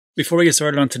Before we get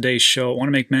started on today's show, I want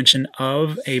to make mention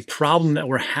of a problem that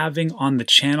we're having on the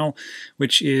channel,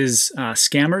 which is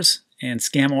scammers and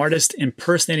scam artists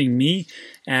impersonating me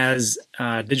as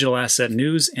digital asset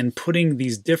news and putting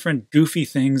these different goofy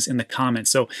things in the comments.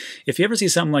 So if you ever see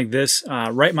something like this,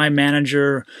 write my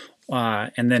manager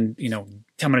and then,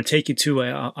 I'm going to take you to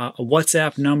a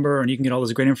WhatsApp number and you can get all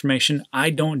this great information.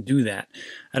 I don't do that.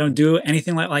 I don't do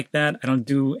anything like that. I don't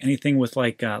do anything with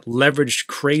like leveraged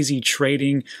crazy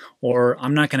trading, or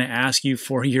I'm not going to ask you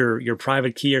for your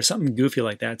private key or something goofy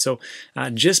like that. So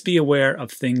just be aware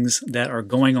of things that are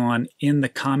going on in the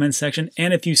comment section.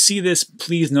 And if you see this,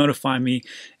 please notify me,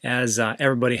 as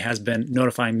everybody has been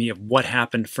notifying me of what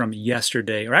happened from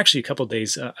yesterday, or actually a couple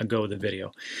days ago, the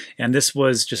video. And this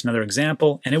was just another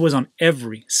example, and it was on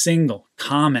every single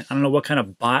comment. I don't know what kind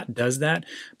of bot does that,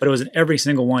 but it was in every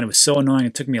single one. It was so annoying.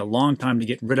 It took me a long time to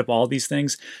get rid of all these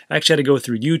things. I actually had to go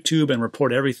through YouTube and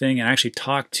report everything and actually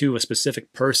talk to a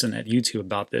specific person at YouTube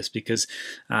about this because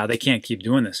they can't keep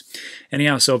doing this.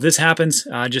 Anyhow, so if this happens,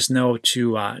 just know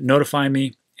to notify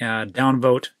me,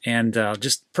 downvote, and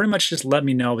just pretty much just let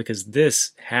me know, because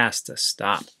this has to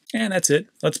stop. And that's it.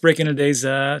 Let's break into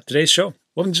today's show.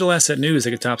 Welcome to Digital Asset News. I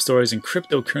get top stories in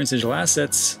cryptocurrency digital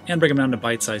assets and break them down into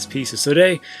bite-sized pieces. So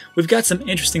today, we've got some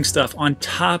interesting stuff on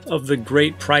top of the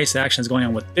great price actions going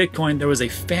on with Bitcoin. There was a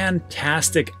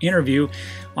fantastic interview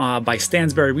by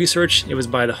STANSBERRY Research. It was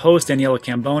by the host, Daniela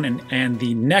Cambone, and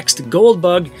the next gold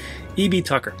bug, E.B.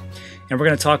 Tucker. And we're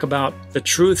going to talk about the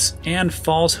truths and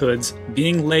falsehoods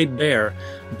being laid bare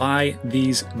by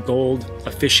these gold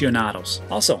aficionados.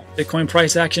 Also, Bitcoin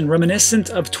price action reminiscent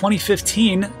of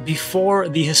 2015 before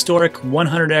the historic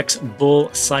 100x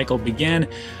bull cycle began,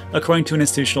 according to an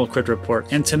institutional crypto report.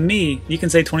 And to me, you can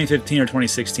say 2015 or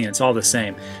 2016, it's all the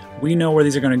same. We know where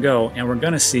these are going to go, and we're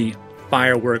going to see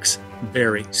fireworks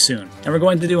very soon. And we're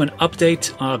going to do an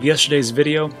update of yesterday's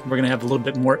video. We're going to have a little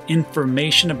bit more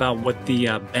information about what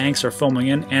the banks are foaming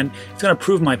in, and it's going to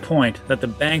prove my point that the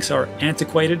banks are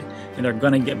antiquated and they're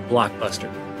going to get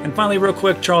blockbustered. And finally, real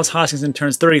quick, Charles Hoskinson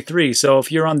turns 33. So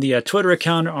if you're on the Twitter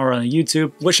account or on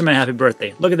YouTube, wish him a happy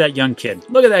birthday. Look at that young kid.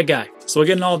 Look at that guy. So we're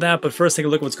getting all that, but first take a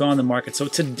look at what's going on in the market. So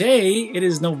today, it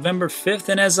is November 5th,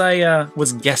 and as I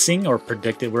was guessing or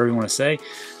predicted, whatever you want to say,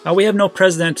 we have no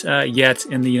president yet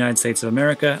in the United States of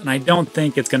America, and I don't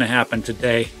think it's going to happen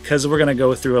today because we're going to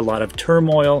go through a lot of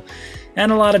turmoil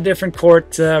and a lot of different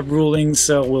court rulings,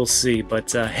 so we'll see.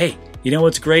 But hey, you know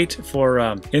what's great for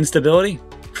instability?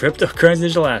 Cryptocurrency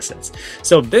digital assets.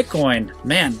 So Bitcoin,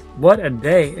 man, what a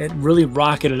day. It really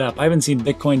rocketed up. I haven't seen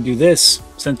Bitcoin do this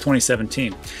since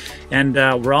 2017. And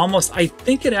we're almost, I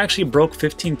think it actually broke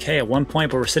 15K at one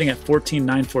point, but we're sitting at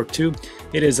 14,942.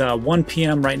 It is 1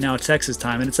 p.m. right now, Texas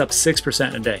time, and it's up 6%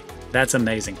 in a day. That's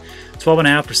amazing.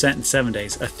 12.5% in 7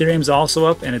 days. Ethereum's also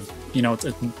up, and it's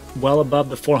well above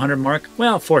the 400 mark.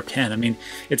 Well, 410. I mean,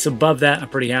 it's above that. I'm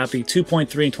pretty happy.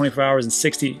 2.3 in 24 hours and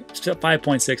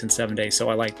 5.6 in 7 days. So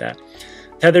I like that.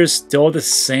 Tether's still the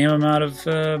same amount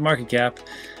of market cap.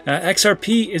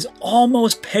 XRP is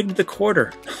almost pegged the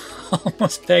quarter.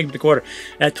 Almost pegged the quarter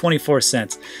at 24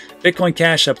 cents. Bitcoin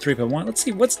Cash up 3.1. Let's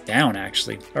see what's down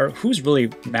actually, or who's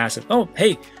really massive. Oh,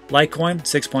 hey, Litecoin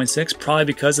 6.6, probably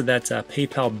because of that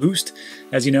PayPal boost.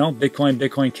 As you know,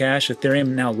 Bitcoin Cash, Ethereum,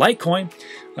 now Litecoin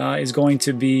is going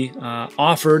to be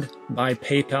offered by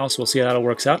PayPal. So we'll see how that all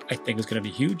works out. I think it's going to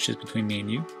be huge, just between me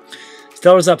and you.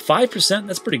 Stellar's up 5%.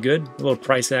 That's pretty good. A little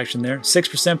price action there.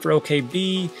 6% for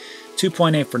OKB,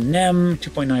 2.8 for NEM,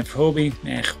 2.9 for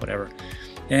Huobi. Whatever.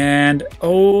 And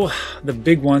oh, the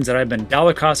big ones that I've been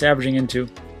dollar cost averaging into,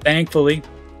 thankfully,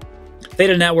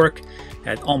 Theta Network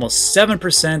at almost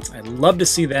 7%. I'd love to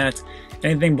see that.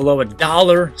 Anything below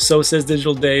 $1, so says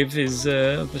Digital Dave, is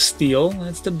a steal.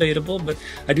 That's debatable, but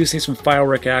I do see some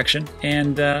firework action.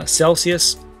 And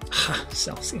Celsius,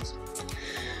 Celsius.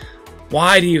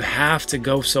 Why do you have to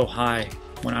go so high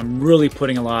when I'm really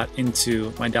putting a lot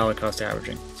into my dollar cost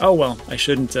averaging? Oh well, I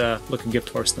shouldn't look a gift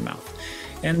horse in the mouth.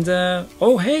 And,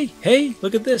 oh, hey,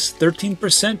 look at this,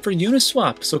 13% for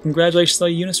Uniswap. So congratulations to all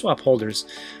you Uniswap holders.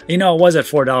 You know, it was at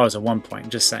 $4 at one point,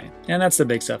 just saying. And that's the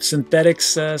big stuff.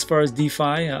 Synthetics, as far as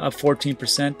DeFi, up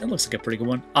 14%. That looks like a pretty good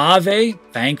one. Aave,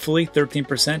 thankfully,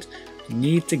 13%.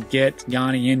 Need to get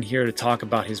Yanni in here to talk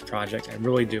about his project. I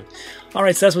really do. All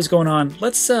right, so that's what's going on.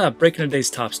 Let's break into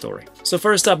today's top story. So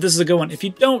first up, this is a good one. If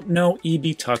you don't know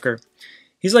E.B. Tucker,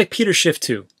 he's like Peter Schiff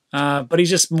too. But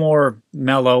he's just more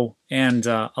mellow and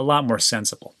a lot more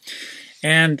sensible.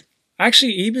 And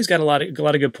actually, E.B.'s got a lot of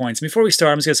good points. Before we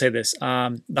start, I'm just going to say this.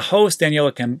 The host,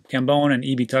 Daniela Cambone, and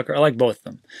E.B. Tucker, I like both of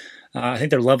them. I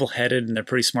think they're level-headed and they're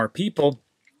pretty smart people.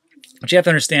 But you have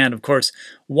to understand, of course,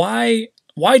 why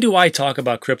why do I talk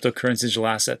about cryptocurrency digital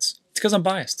assets? It's because I'm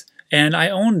biased. And I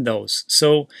own those.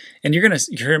 So, and you're going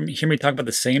to hear me talk about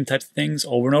the same type of things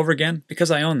over and over again because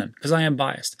I own them, because I am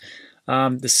biased.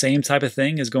 The same type of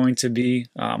thing is going to be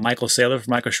Michael Saylor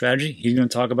from MicroStrategy. He's going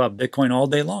to talk about Bitcoin all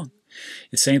day long.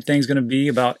 The same thing is going to be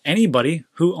about anybody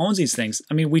who owns these things.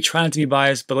 I mean, we try not to be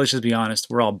biased, but let's just be honest,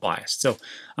 we're all biased. So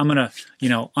I'm going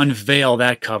to, unveil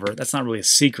that cover. That's not really a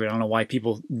secret. I don't know why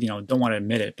people, don't want to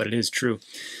admit it, but it is true.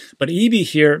 But E.B.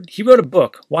 here, he wrote a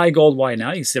book, Why Gold, Why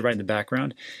Now? You can see it right in the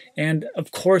background. And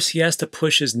of course, he has to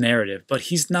push his narrative, but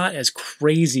he's not as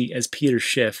crazy as Peter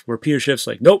Schiff, where Peter Schiff's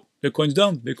like, nope, Bitcoin's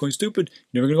dumb, Bitcoin's stupid,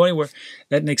 you're never going to go anywhere.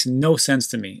 That makes no sense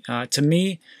to me. To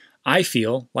me, I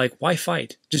feel like, why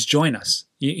fight? Just join us.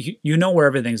 You know where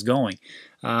everything's going.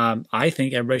 I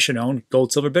think everybody should own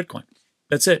gold, silver, Bitcoin.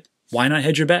 That's it. Why not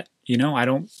hedge your bet? I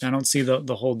don't see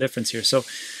the whole difference here. So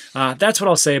that's what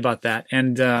I'll say about that.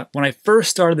 And when I first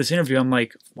started this interview, I'm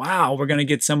like, wow, we're going to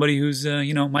get somebody who's,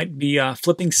 might be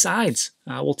flipping sides.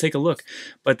 We'll take a look.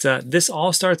 But this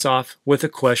all starts off with a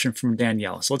question from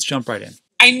Daniela. So let's jump right in.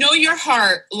 I know your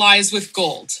heart lies with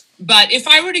gold, but if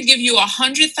I were to give you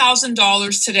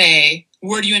 $100,000 today,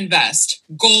 where do you invest?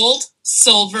 Gold,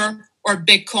 silver, or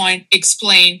Bitcoin?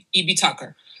 Explain, E.B.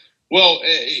 Tucker. Well,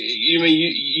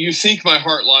 you think my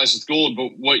heart lies with gold,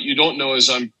 but what you don't know is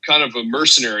I'm kind of a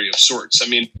mercenary of sorts.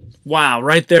 Wow,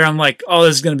 right there, I'm like, oh,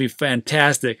 this is going to be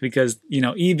fantastic because,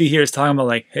 E.B. here is talking about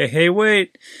like, hey,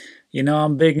 wait,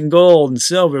 I'm big in gold and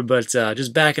silver, but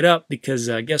just back it up because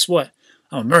guess what?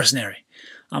 I'm a mercenary.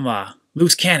 I'm a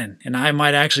loose cannon, and I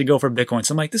might actually go for Bitcoin.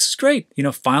 So I'm like, this is great.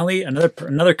 Finally,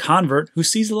 another convert who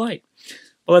sees the light.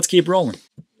 Well, let's keep rolling.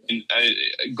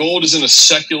 Gold is in a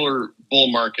secular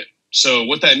bull market. So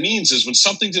what that means is when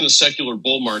something's in a secular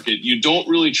bull market, you don't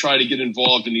really try to get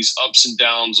involved in these ups and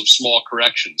downs of small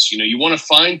corrections. You want to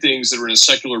find things that are in a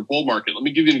secular bull market. Let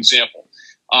me give you an example.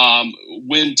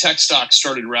 When tech stocks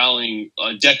started rallying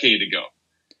a decade ago,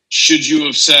 should you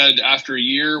have said after a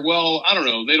year, well, I don't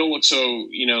know, they don't look so,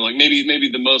 like maybe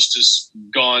the most is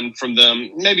gone from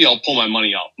them. Maybe I'll pull my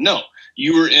money out. No,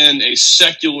 you were in a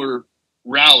secular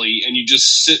rally and you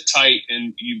just sit tight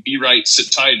and you be right,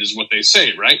 sit tight is what they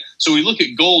say, right? So we look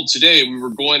at gold today. We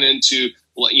were going into,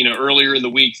 earlier in the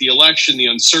week, the election, the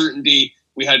uncertainty.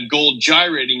 We had gold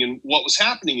gyrating, and what was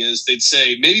happening is they'd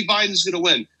say, maybe Biden's going to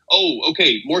win. Oh,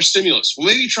 okay, more stimulus. Well,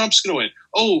 maybe Trump's going to win.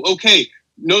 Oh, okay.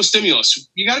 No stimulus.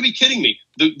 You got to be kidding me.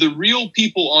 The real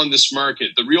people on this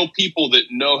market, the real people that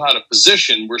know how to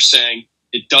position, were saying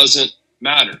it doesn't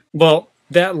matter. Well,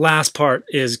 that last part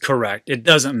is correct. It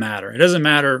doesn't matter. It doesn't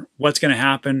matter what's going to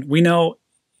happen. We know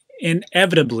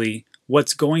inevitably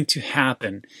what's going to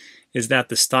happen is that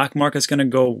the stock market's going to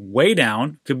go way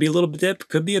down. Could be a little dip,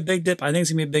 could be a big dip. I think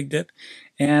it's going to be a big dip.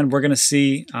 And we're going to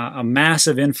see a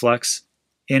massive influx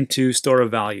into store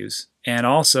of values, and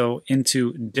also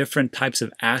into different types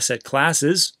of asset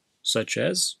classes, such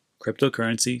as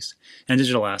cryptocurrencies and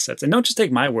digital assets. And don't just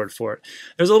take my word for it.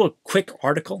 There's a little quick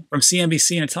article from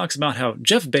CNBC, and it talks about how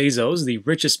Jeff Bezos, the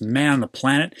richest man on the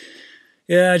planet,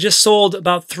 just sold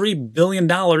about $3 billion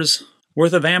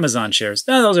worth of Amazon shares.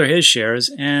 Now, those are his shares,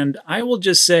 and I will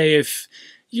just say, if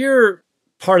you're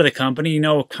part of the company, you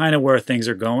know kind of where things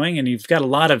are going, and you've got a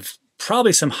lot of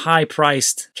probably some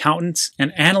high-priced accountants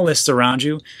and analysts around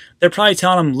you, they're probably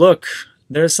telling them, look,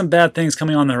 there's some bad things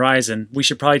coming on the horizon. We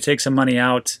should probably take some money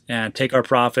out and take our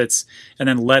profits and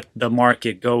then let the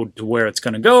market go to where it's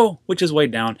going to go, which is way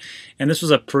down. And this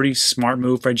was a pretty smart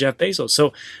move for Jeff Bezos.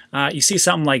 So you see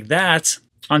something like that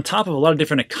on top of a lot of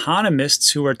different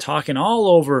economists who are talking all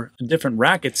over different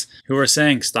rackets who are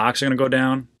saying stocks are going to go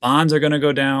down, bonds are going to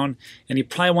go down, and you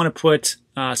probably want to put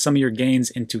some of your gains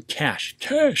into cash.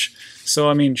 So,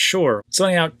 I mean, sure. So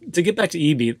anyhow, to get back to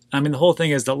E.B., I mean, the whole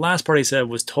thing is the last part he said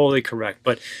was totally correct.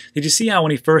 But did you see how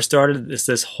when he first started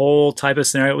this whole type of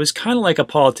scenario, it was kind of like a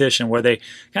politician where they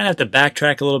kind of have to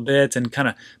backtrack a little bit and kind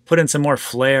of put in some more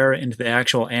flair into the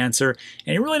actual answer.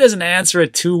 And he really doesn't answer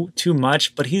it too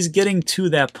much, but he's getting to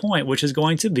that point, which is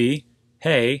going to be,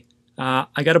 hey,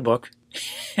 I got a book,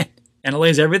 and it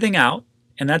lays everything out,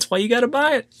 and that's why you got to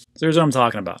buy it. So here's what I'm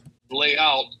talking about. Lay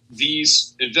out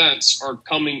these events are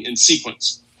coming in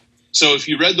sequence. So if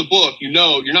you read the book, you're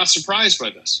not surprised by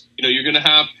this. You're going to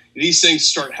have these things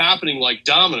start happening like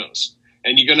dominoes,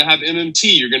 and you're going to have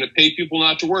MMT. You're going to pay people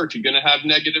not to work. You're going to have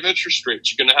negative interest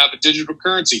rates. You're going to have a digital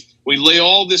currency. We lay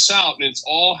all this out, and it's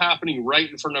all happening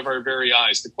right in front of our very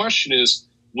eyes. The question is,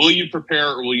 will you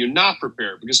prepare or will you not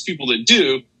prepare? Because people that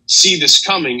do see this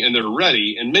coming and they're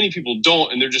ready, and many people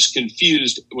don't, and they're just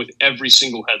confused with every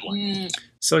single headline.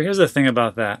 So here's the thing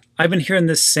about that. I've been hearing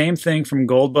this same thing from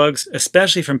gold bugs,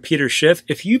 especially from Peter Schiff.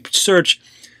 If you search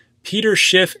Peter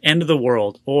Schiff end of the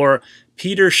world or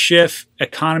Peter Schiff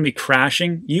economy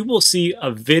crashing, you will see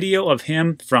a video of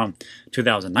him from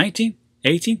 2019,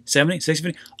 18, 17,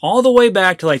 16, all the way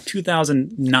back to like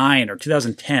 2009 or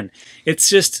 2010.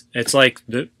 It's like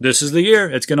this is the year.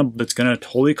 It's gonna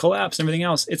totally collapse. Everything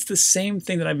else. It's the same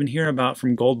thing that I've been hearing about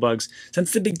from gold bugs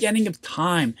since the beginning of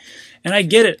time. And I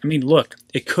get it. I mean, look,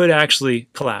 it could actually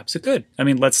collapse. It could. I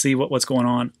mean, let's see what's going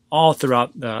on all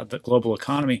throughout the global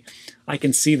economy. I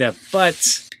can see that,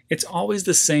 but it's always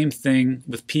the same thing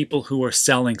with people who are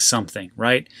selling something,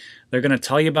 right? They're going to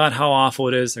tell you about how awful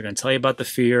it is. They're going to tell you about the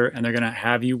fear, and they're going to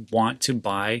have you want to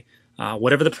buy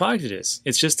whatever the product it is.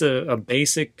 It's just a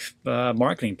basic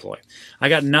marketing ploy. I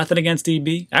got nothing against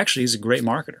EB. Actually, he's a great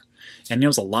marketer. And he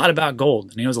knows a lot about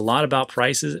gold. And he knows a lot about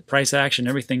prices, price action,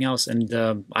 everything else.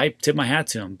 And I tip my hat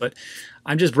to him. But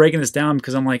I'm just breaking this down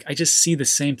because I'm like, I just see the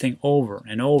same thing over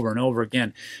and over and over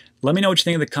again. Let me know what you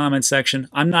think in the comment section.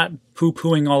 I'm not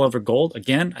poo-pooing all over gold.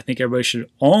 Again, I think everybody should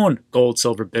own gold,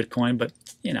 silver, Bitcoin, but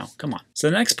you know, come on. So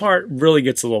the next part really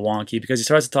gets a little wonky because he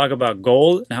starts to talk about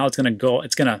gold and how it's going to go.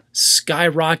 It's going to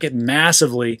skyrocket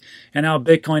massively and how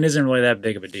Bitcoin isn't really that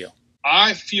big of a deal.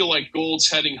 I feel like gold's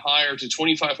heading higher to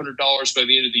 $2,500 by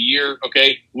the end of the year.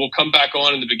 Okay, we'll come back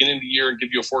on in the beginning of the year and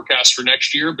give you a forecast for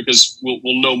next year because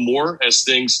we'll know more as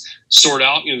things sort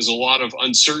out. You know, there's a lot of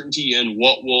uncertainty in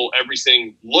what will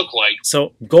everything look like.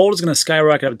 So gold is going to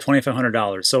skyrocket up to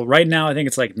 $2,500. So right now I think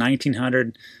it's like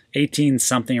 1,900, 18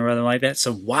 something or other like that.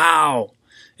 So wow,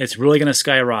 it's really going to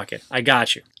skyrocket. I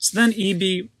got you. So then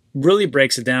EB really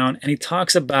breaks it down and he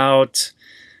talks about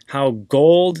how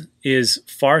gold is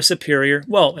far superior.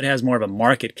 Well, it has more of a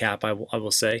market cap, I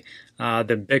will say,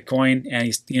 than Bitcoin. And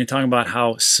he's talking about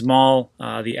how small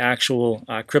the actual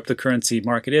cryptocurrency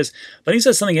market is. But he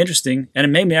says something interesting, and it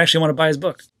made me actually want to buy his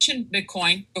book. I mentioned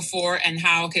Bitcoin before and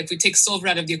how, okay, if we take silver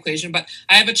out of the equation, but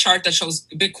I have a chart that shows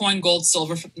Bitcoin, gold,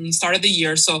 silver from the start of the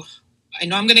year. So I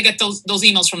know I'm going to get those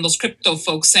emails from those crypto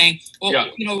folks saying, well,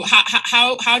 yeah, you know,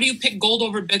 how do you pick gold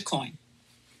over Bitcoin?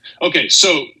 Okay,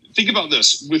 so think about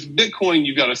this. With Bitcoin,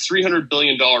 you've got a $300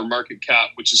 billion market cap,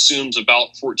 which assumes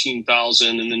about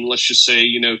 14,000. And then let's just say,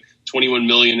 you know, 21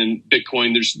 million in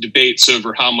Bitcoin. There's debates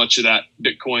over how much of that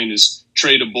Bitcoin is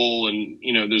tradable. And,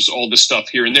 you know, there's all this stuff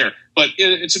here and there. But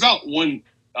it's about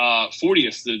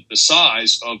 1/40th the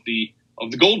size of the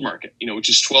gold market, you know, which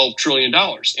is $12 trillion.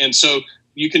 And so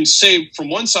you can say from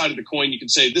one side of the coin, you can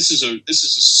say this is a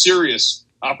serious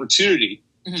opportunity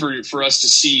for us to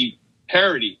see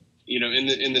parity, you know,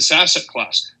 in this asset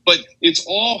class. But it's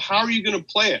all, how are you going to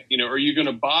play it? You know, are you going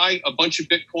to buy a bunch of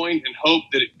Bitcoin and hope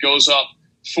that it goes up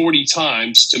 40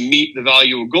 times to meet the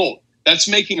value of gold? That's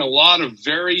making a lot of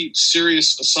very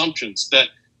serious assumptions that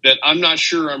I'm not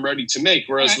sure I'm ready to make.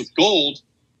 Whereas with gold,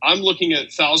 I'm looking at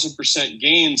 1,000%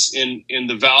 gains in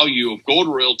the value of gold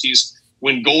royalties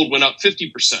when gold went up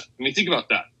 50%. I mean, think about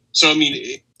that. So, I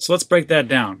mean, so let's break that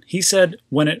down. He said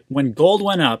when gold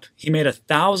went up, he made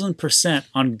 1,000%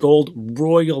 on gold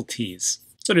royalties.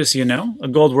 So just so you know, a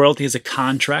gold royalty is a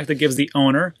contract that gives the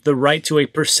owner the right to a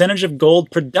percentage of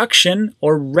gold production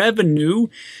or revenue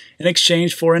in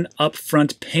exchange for an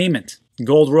upfront payment.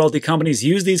 Gold royalty companies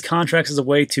use these contracts as a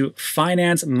way to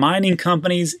finance mining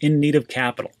companies in need of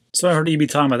capital. So I heard EB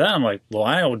talking about that. I'm like, well,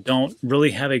 I don't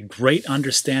really have a great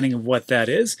understanding of what that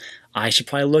is. I should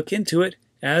probably look into it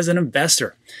as an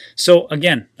investor. So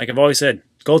again, like I've always said,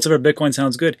 gold, silver, Bitcoin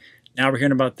sounds good. Now we're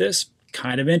hearing about this,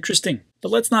 kind of interesting. But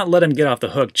let's not let him get off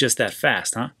the hook just that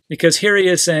fast, huh? Because here he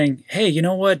is saying, hey, you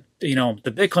know what? You know,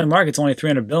 the Bitcoin market's only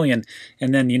 300 billion.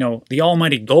 And then, you know, the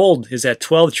almighty gold is at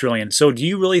 12 trillion. So do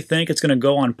you really think it's going to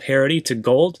go on parity to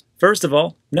gold? First of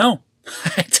all, no.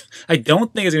 I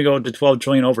don't think it's going to go to 12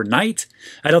 trillion overnight.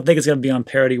 I don't think it's going to be on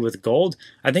parity with gold.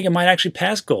 I think it might actually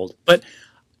pass gold, but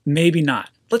maybe not.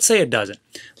 Let's say it doesn't.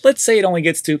 Let's say it only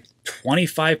gets to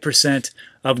 25%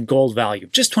 of gold value,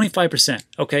 just 25%.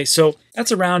 Okay, so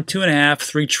that's around $2.5,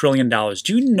 $3 trillion.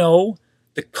 Do you know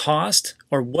the cost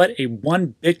or what a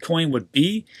one Bitcoin would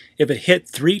be if it hit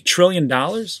 $3 trillion?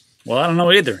 Well, I don't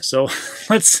know either. So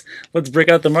let's break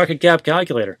out the market cap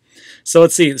calculator. So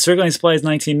let's see. The circulating supply is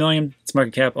 19 million. It's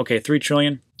market cap. Okay, 3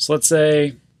 trillion. So let's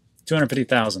say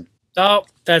 250,000. Oh,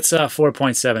 that's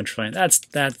 4.7 trillion. That's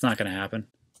not going to happen.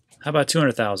 How about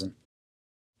 200,000?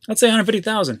 Let's say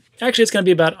 150,000. Actually, it's going to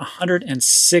be about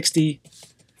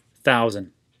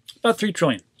 160,000. About 3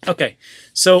 trillion. Okay,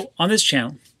 so on this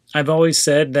channel, I've always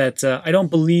said that I don't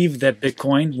believe that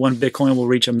one Bitcoin will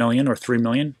reach 1 million or 3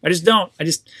 million. I just don't.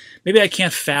 Maybe I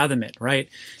can't fathom it, right?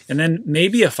 And then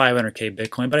maybe a 500K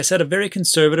Bitcoin, but I said a very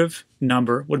conservative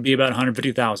number would be about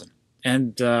 150,000.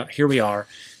 And here we are.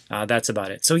 That's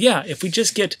about it. So yeah, if we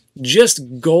just get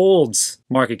just gold's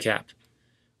market cap,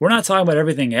 we're not talking about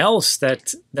everything else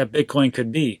that Bitcoin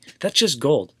could be. That's just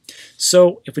gold.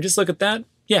 So if we just look at that,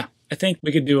 yeah, I think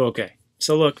we could do okay.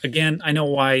 So look, again, I know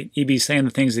why EB's saying the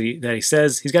things that he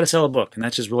says. He's got to sell a book, and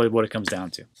that's just really what it comes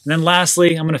down to. And then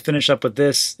lastly, I'm going to finish up with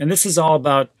this. And this is all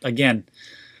about, again,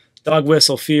 dog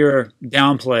whistle, fear,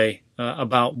 downplay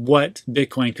about what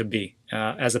Bitcoin could be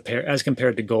as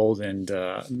compared to gold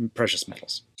and precious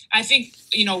metals. I think,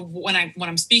 you know, when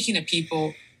I'm speaking to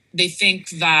people, they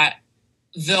think that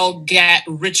they'll get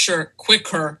richer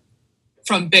quicker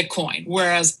from Bitcoin,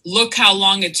 whereas look how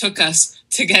long it took us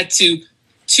to get to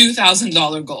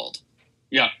 $2,000 gold.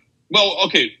 Yeah. Well,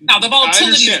 okay. Now the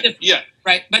volatility is different, yeah.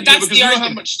 right? But that's because we don't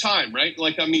have much time, right?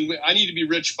 Like, I mean, I need to be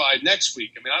rich by next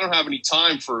week. I mean, I don't have any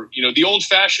time for, you know, the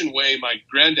old-fashioned way my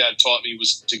granddad taught me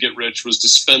was to get rich was to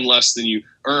spend less than you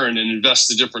earn and invest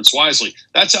the difference wisely.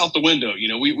 That's out the window. You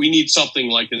know, we need something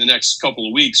like in the next couple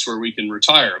of weeks where we can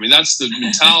retire. I mean, that's the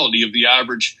mentality of the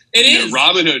average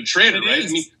Robinhood trader, right? I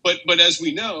mean, but as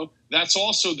we know, that's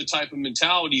also the type of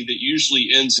mentality that usually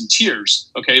ends in tears.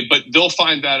 Okay, but they'll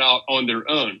find that out on their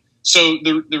own. So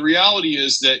the reality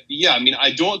is that, yeah, I mean,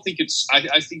 I don't think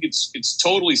I think it's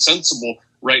totally sensible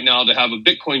right now to have a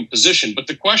Bitcoin position. But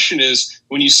the question is,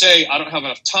 when you say I don't have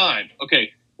enough time,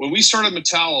 okay, when we started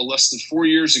Metalla less than 4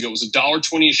 years ago, it was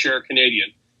 $1.20 a share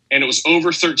Canadian, and it was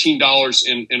over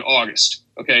 $13 in August.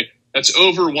 Okay, that's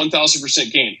over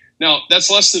 1,000% gain. Now that's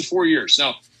less than 4 years.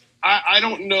 Now I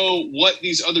don't know what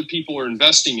these other people are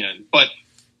investing in, but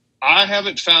I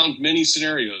haven't found many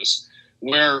scenarios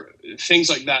where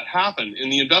things like that happen in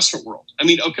the investment world. I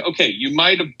mean, okay, you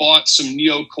might have bought some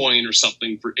Neo coin or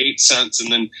something for 8 cents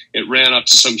and then it ran up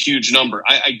to some huge number.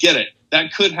 I get it.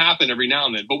 That could happen every now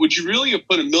and then. But would you really have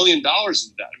put $1 million into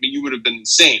that? I mean, you would have been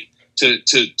insane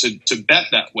to bet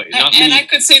that way. And I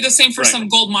could say the same for some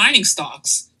gold mining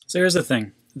stocks. So here's the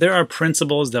thing. There are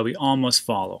principles that we all must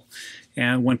follow.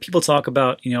 And when people talk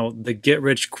about, you know, the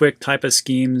get-rich-quick type of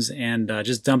schemes and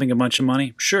just dumping a bunch of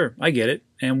money, sure, I get it.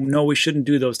 And no, we shouldn't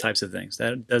do those types of things.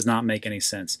 That does not make any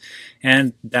sense.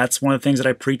 And that's one of the things that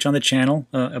I preach on the channel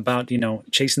about, you know,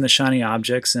 chasing the shiny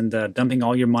objects and dumping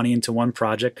all your money into one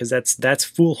project, because that's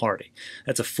foolhardy.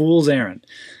 That's a fool's errand.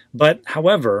 But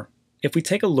however, if we just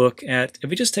take a look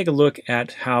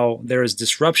at how there is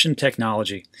disruption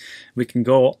technology, we can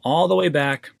go all the way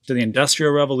back to the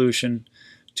Industrial Revolution,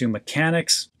 to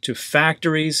mechanics, to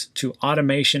factories, to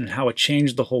automation, and how it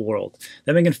changed the whole world.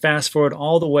 Then we can fast forward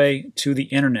all the way to the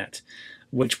internet,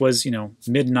 which was, you know,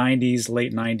 mid-90s,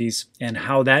 late 90s, and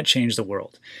how that changed the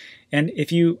world. And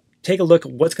if you take a look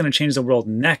at what's going to change the world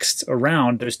next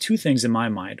around, there's two things in my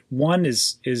mind. One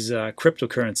is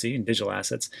cryptocurrency and digital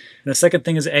assets, and the second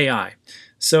thing is AI.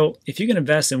 So if you can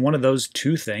invest in one of those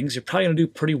two things, you're probably going to do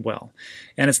pretty well.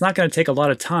 And it's not going to take a lot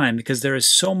of time because there is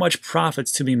so much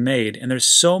profits to be made and there's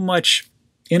so much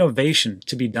innovation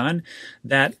to be done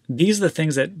that these are the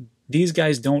things that these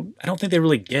guys I don't think they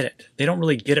really get it. They don't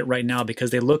really get it right now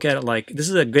because they look at it like this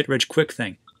is a get-rich-quick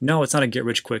thing. No, it's not a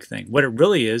get-rich-quick thing. What it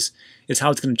really is how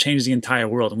it's going to change the entire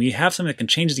world. And we have something that can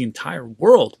change the entire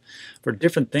world for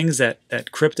different things that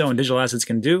crypto and digital assets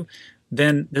can do,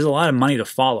 then there's a lot of money to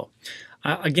follow.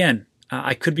 Again,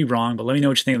 I could be wrong, but let me know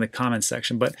what you think in the comments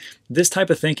section. But this type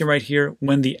of thinking right here,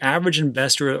 when the average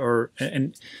investor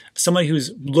and somebody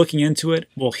who's looking into it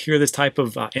will hear this type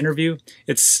of interview,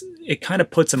 it kind of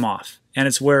puts them off. And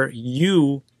it's where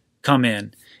you come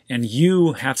in and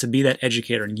you have to be that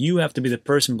educator and you have to be the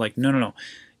person like, no.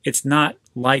 It's not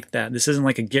like that. This isn't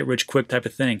like a get-rich-quick type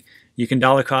of thing. You can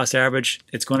dollar cost average.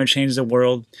 It's going to change the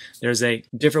world. There's a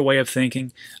different way of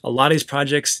thinking. A lot of these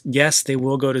projects, yes, they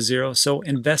will go to zero. So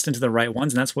invest into the right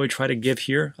ones. And that's what we try to give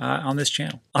here on this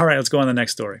channel. All right, let's go on to the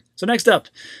next story. So next up,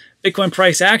 Bitcoin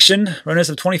price action, runners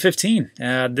of 2015.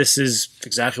 This is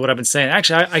exactly what I've been saying.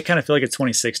 Actually, I kind of feel like it's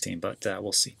 2016, but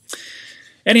we'll see.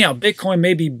 Anyhow, Bitcoin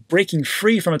may be breaking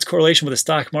free from its correlation with the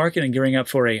stock market and gearing up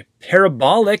for a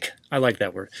parabolic, I like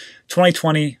that word,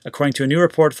 2020, according to a new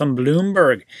report from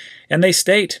Bloomberg. And they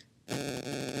state,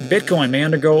 Bitcoin may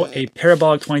undergo a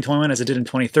parabolic 2021 as it did in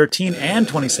 2013 and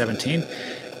 2017.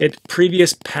 Its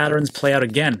previous patterns play out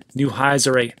again. New highs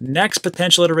are a next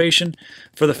potential iteration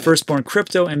for the firstborn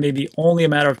crypto and may be only a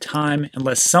matter of time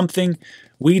unless something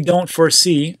we don't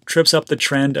foresee trips up the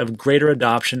trend of greater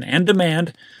adoption and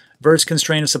demand versus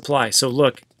constraint of supply. So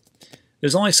look,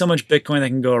 there's only so much Bitcoin that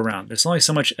can go around. There's only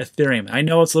so much Ethereum. I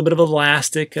know it's a little bit of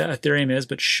elastic, Ethereum is,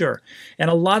 but sure. And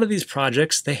a lot of these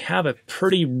projects, they have a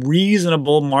pretty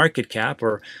reasonable market cap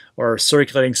or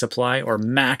circulating supply or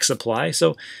max supply.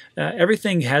 So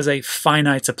everything has a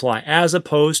finite supply as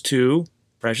opposed to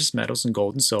precious metals and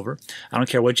gold and silver. I don't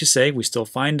care what you say. We still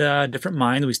find different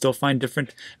mines. We still find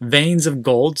different veins of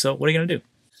gold. So what are you going to do?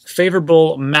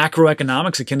 Favorable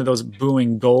macroeconomics akin to those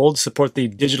booming gold support the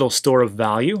digital store of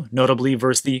value, notably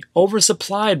versus the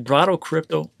oversupplied broader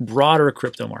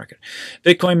crypto market.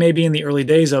 Bitcoin may be in the early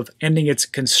days of ending its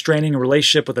constraining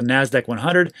relationship with the NASDAQ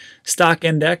 100 stock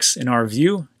index. In our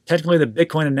view, technically the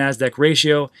Bitcoin and NASDAQ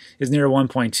ratio is near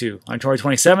 1.2. On October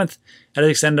 27th, it has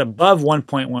extended above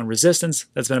 1.1 resistance.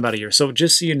 That's been about a year. So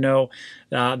just so you know,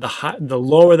 the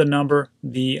lower the number,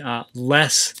 the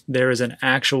less there is an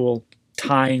actual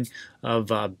tying of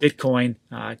Bitcoin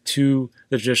to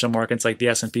the traditional markets like the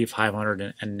S&P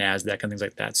 500 and NASDAQ and things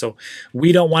like that. So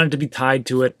we don't want it to be tied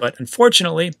to it, but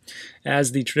unfortunately,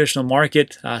 as the traditional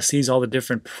market sees all the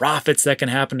different profits that can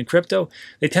happen in crypto,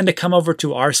 they tend to come over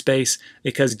to our space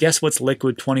because guess what's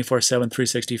liquid 24/7,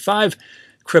 365?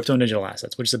 Crypto and digital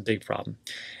assets, which is a big problem.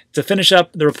 To finish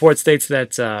up, the report states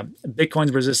that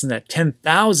Bitcoin's resistance at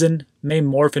 10,000 may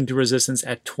morph into resistance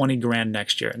at 20 grand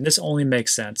next year. And this only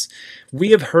makes sense. We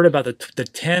have heard about the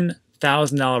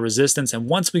 $10,000 resistance, and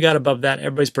once we got above that,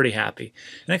 everybody's pretty happy.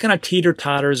 And it kind of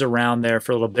teeter-totters around there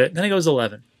for a little bit. Then it goes to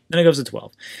 11. Then it goes to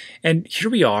 12. And here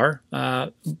we are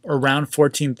around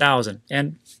 14,000.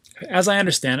 And as I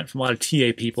understand it, from a lot of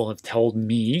TA people have told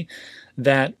me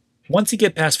that once you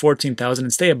get past 14,000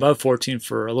 and stay above 14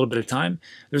 for a little bit of time,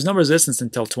 there's no resistance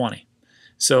until 20.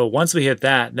 So once we hit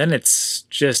that, then it's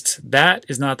just, that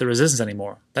is not the resistance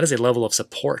anymore. That is a level of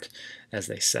support, as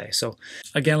they say. So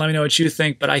again, let me know what you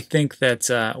think, but I think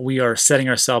that we are setting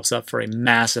ourselves up for a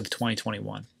massive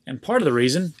 2021. And part of the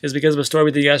reason is because of a story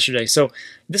we did yesterday. So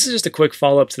this is just a quick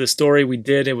follow-up to the story we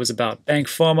did. It was about bank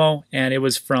FOMO, and it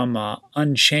was from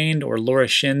Unchained, or Laura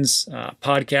Shin's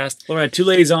podcast. Laura had two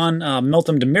ladies on,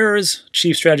 Milton Demers,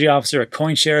 Chief Strategy Officer at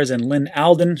CoinShares, and Lynn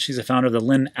Alden. She's the founder of the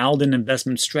Lynn Alden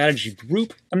Investment Strategy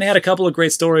Group. And they had a couple of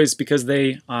great stories because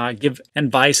they give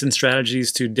advice and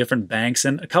strategies to different banks.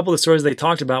 And a couple of the stories they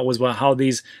talked about was about how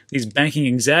these banking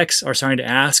execs are starting to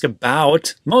ask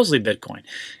about mostly Bitcoin.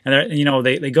 And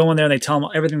they go in there and they tell them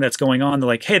everything that's going on. They're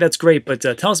like, hey, that's great, but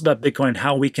tell us about Bitcoin and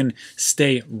how we can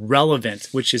stay relevant,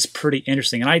 which is pretty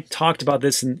interesting. And I talked about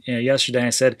this yesterday, and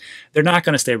I said they're not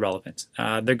going to stay relevant.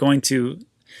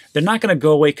 They're not going to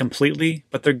go away completely,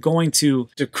 but they're going to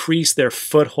decrease their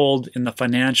foothold in the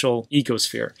financial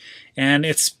ecosphere. And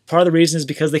it's part of the reason is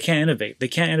because they can't innovate. They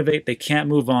can't innovate. They can't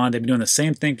move on. They've been doing the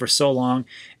same thing for so long.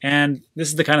 And this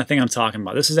is the kind of thing I'm talking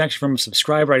about. This is actually from a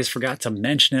subscriber. I just forgot to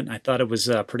mention it. And I thought it was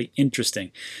pretty interesting.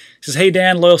 He says, hey,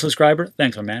 Dan, loyal subscriber.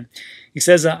 Thanks, my man. He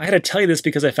says, I had to tell you this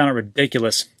because I found it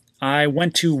ridiculous. I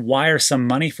went to wire some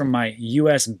money from my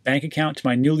U.S. bank account to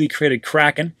my newly created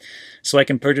Kraken so I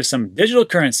can purchase some digital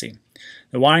currency.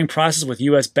 The wiring process with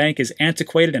U.S. Bank is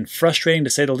antiquated and frustrating to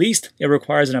say the least. It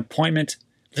requires an appointment.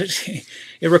 It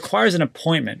requires an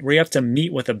appointment where you have to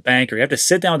meet with a banker. You have to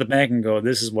sit down with the bank and go,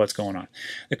 this is what's going on.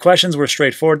 The questions were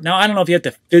straightforward. Now, I don't know if you have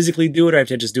to physically do it or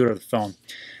if you have to just do it over the phone.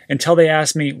 Until they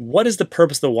asked me, what is the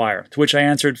purpose of the wire? To which I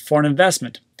answered, for an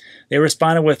investment. They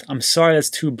responded with, I'm sorry, that's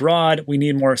too broad. We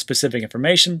need more specific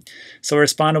information. So I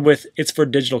responded with, it's for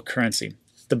digital currency.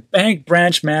 The bank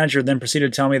branch manager then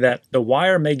proceeded to tell me that the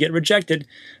wire may get rejected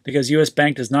because U.S.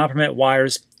 Bank does not permit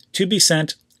wires to be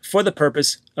sent for the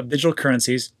purpose of digital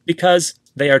currencies because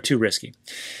they are too risky.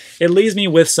 It leaves me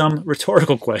with some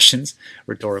rhetorical questions.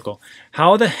 Rhetorical.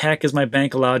 How the heck is my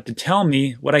bank allowed to tell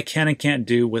me what I can and can't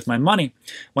do with my money?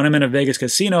 When I'm in a Vegas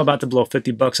casino about to blow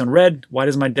 50 bucks on red, why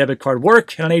does my debit card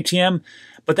work at an ATM?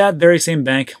 But that very same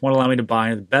bank won't allow me to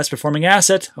buy the best performing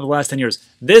asset of the last 10 years.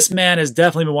 This man has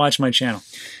definitely been watching my channel.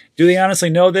 Do they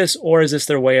honestly know this, or is this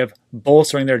their way of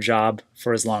bolstering their job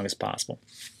for as long as possible?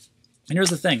 And here's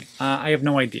the thing. I have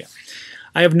no idea.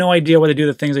 I have no idea why they do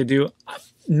the things they do.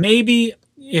 Maybe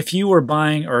if you were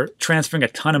buying or transferring a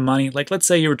ton of money, like let's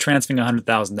say you were transferring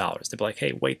 $100,000, they'd be like,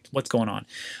 hey, wait, what's going on?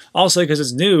 Also, because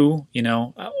it's new,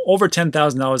 over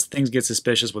 $10,000, things get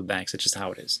suspicious with banks. It's just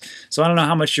how it is. So I don't know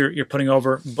how much you're putting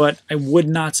over, but it would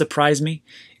not surprise me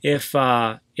if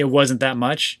it wasn't that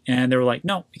much. And they were like,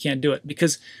 no, you can't do it.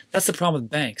 Because that's the problem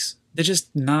with banks. They're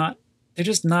just not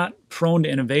prone to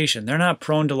innovation. They're not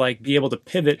prone to be able to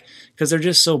pivot because they're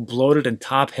just so bloated and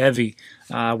top heavy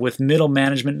with middle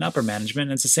management and upper management.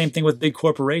 And it's the same thing with big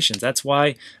corporations. That's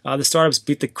why the startups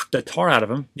beat the tar out of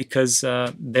them, because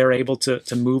they're able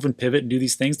to move and pivot and do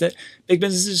these things that big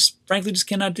businesses frankly just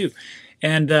cannot do.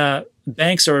 And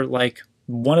banks are like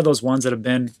one of those ones that have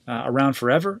been around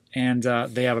forever, and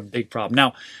they have a big problem.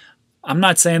 Now, I'm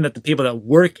not saying that the people that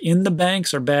work in the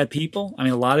banks are bad people. I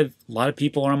mean, a lot of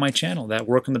people are on my channel that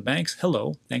work in the banks.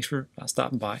 Hello, thanks for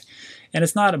stopping by. And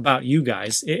it's not about you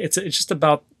guys. It's just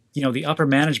about, you know, the upper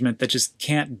management that just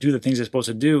can't do the things they're supposed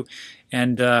to do,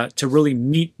 and to really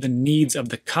meet the needs of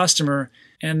the customer.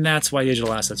 And that's why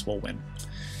digital assets will win.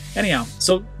 Anyhow,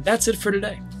 so that's it for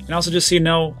today. And also, just so you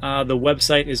know, the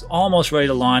website is almost ready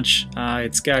to launch.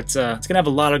 It's gonna have a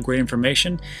lot of great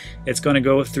information. It's going to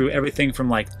go through everything from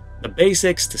like the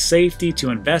basics to safety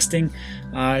to investing.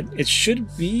 It should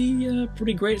be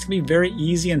pretty great. It's gonna be very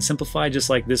easy and simplified, just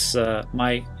like this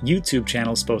my YouTube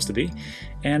channel is supposed to be.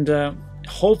 And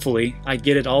hopefully I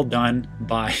get it all done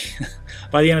by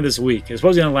by the end of this week. It was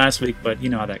supposed to be done last week, but you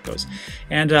know how that goes.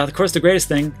 And of course, the greatest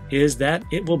thing is that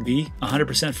it will be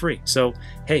 100% free. So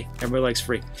hey, everybody likes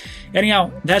free.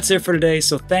 Anyhow, that's it for today.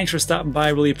 So thanks for stopping by. I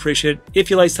really appreciate it.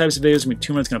 If you like these types of videos,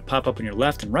 2 minutes going to pop up on your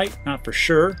left and right. Not for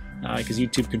sure, because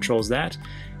YouTube controls that.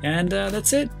 And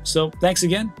that's it. So thanks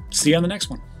again. See you on the next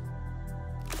one.